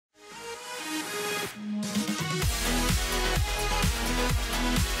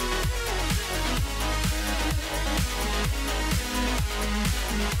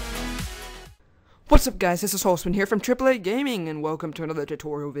What's up guys, this is Holtzman here from AAA Gaming and welcome to another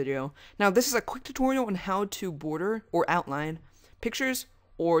tutorial video. Now this is a quick tutorial on how to border or outline pictures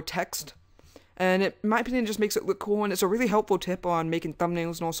or text, and in my opinion it just makes it look cool, and it's a really helpful tip on making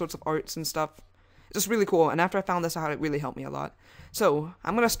thumbnails and all sorts of arts and stuff. It's just really cool, and after I found this out it really helped me a lot. So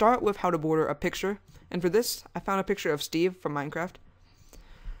I'm going to start with how to border a picture, and for this I found a picture of Steve from Minecraft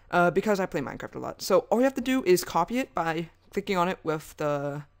because I play Minecraft a lot. So all you have to do is copy it by clicking on it with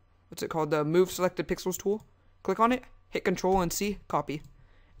the the Move Selected Pixels tool. Click on it, hit Control and C, copy.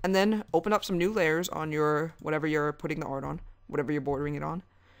 And then open up some new layers on your, whatever you're putting the art on, whatever you're bordering it on.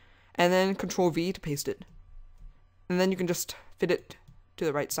 And then Control V to paste it. And then you can just fit it to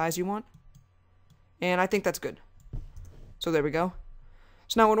the right size you want. And I think that's good. So there we go.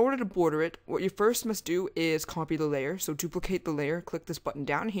 So now in order to border it, what you first must do is copy the layer. So duplicate the layer, click this button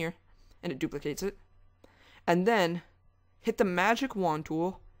down here, and it duplicates it. And then hit the magic wand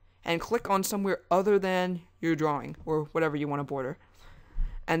tool and click on somewhere other than your drawing or whatever you want to border.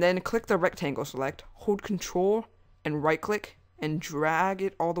 And then click the rectangle select, hold Control and right click and drag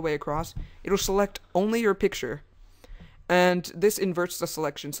it all the way across. It'll select only your picture. And this inverts the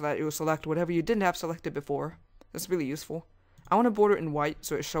selection so that it will select whatever you didn't have selected before. That's really useful. I want to border it in white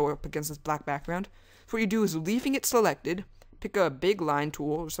so it shows up against this black background. So what you do is leaving it selected, pick a big line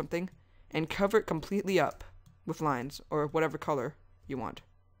tool or something, and cover it completely up with lines or whatever color you want.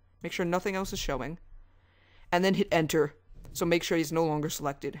 Make sure nothing else is showing. And then hit enter. So make sure he's no longer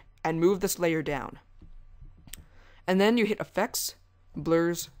selected. And move this layer down. And then you hit effects,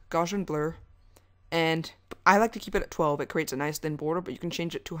 blurs, Gaussian blur. And I like to keep it at 12. It creates a nice thin border, but you can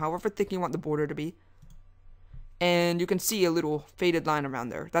change it to however thick you want the border to be. And you can see a little faded line around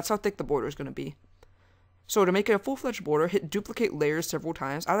there. That's how thick the border is going to be. So to make it a full-fledged border, hit duplicate layers several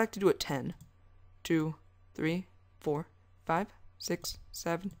times. I like to do it 10. 2, 3, 4, 5, 6,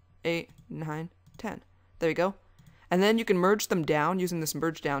 7, 8, 9, 10. There you go. And then you can merge them down using this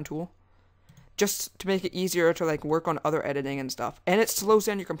merge down tool, just to make it easier to work on other editing and stuff. And it slows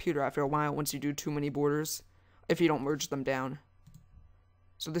down your computer after a while once you do too many borders if you don't merge them down.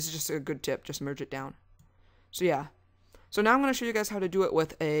 So this is just a good tip, just merge it down. So yeah. So now I'm going to show you guys how to do it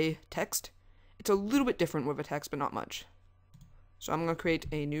with a text. It's a little bit different with a text, but not much. So I'm going to create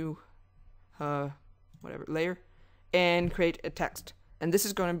a new layer and create a text. And this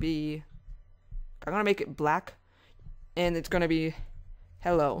is going to be, I'm going to make it black, and it's going to be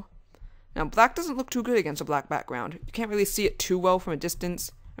hello. Now, black doesn't look too good against a black background. You can't really see it too well from a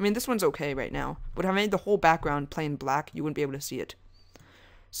distance. I mean, this one's okay right now, but if I made the whole background plain black, you wouldn't be able to see it.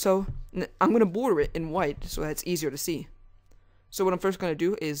 So, I'm going to border it in white so that it's easier to see. So what I'm first going to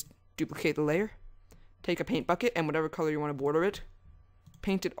do is duplicate the layer, take a paint bucket, and whatever color you want to border it,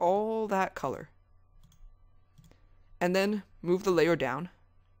 paint it all that color. And then move the layer down,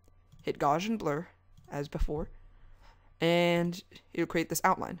 hit Gaussian blur, as before, and it'll create this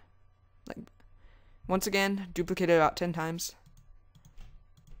outline. Once again, duplicate it about 10 times.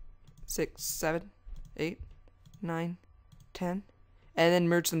 6, 7, 8, 9, 10, and then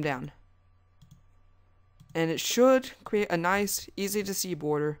merge them down. And it should create a nice, easy to see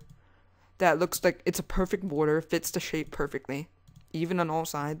border that looks like it's a perfect border, fits the shape perfectly, even on all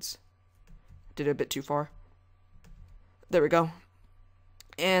sides. Did it a bit too far. There we go.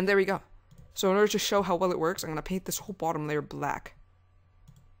 And there we go. So in order to show how well it works, I'm going to paint this whole bottom layer black.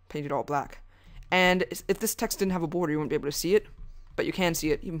 Paint it all black. And if this text didn't have a border, you wouldn't be able to see it. But you can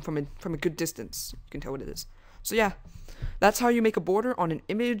see it even from a good distance. You can tell what it is. So yeah, that's how you make a border on an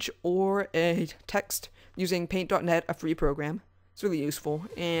image or a text using Paint.net, a free program. It's really useful.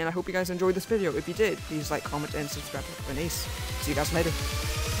 And I hope you guys enjoyed this video. If you did, please like, comment, and subscribe to the Ace. See you guys later.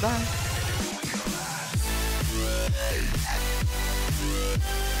 Bye.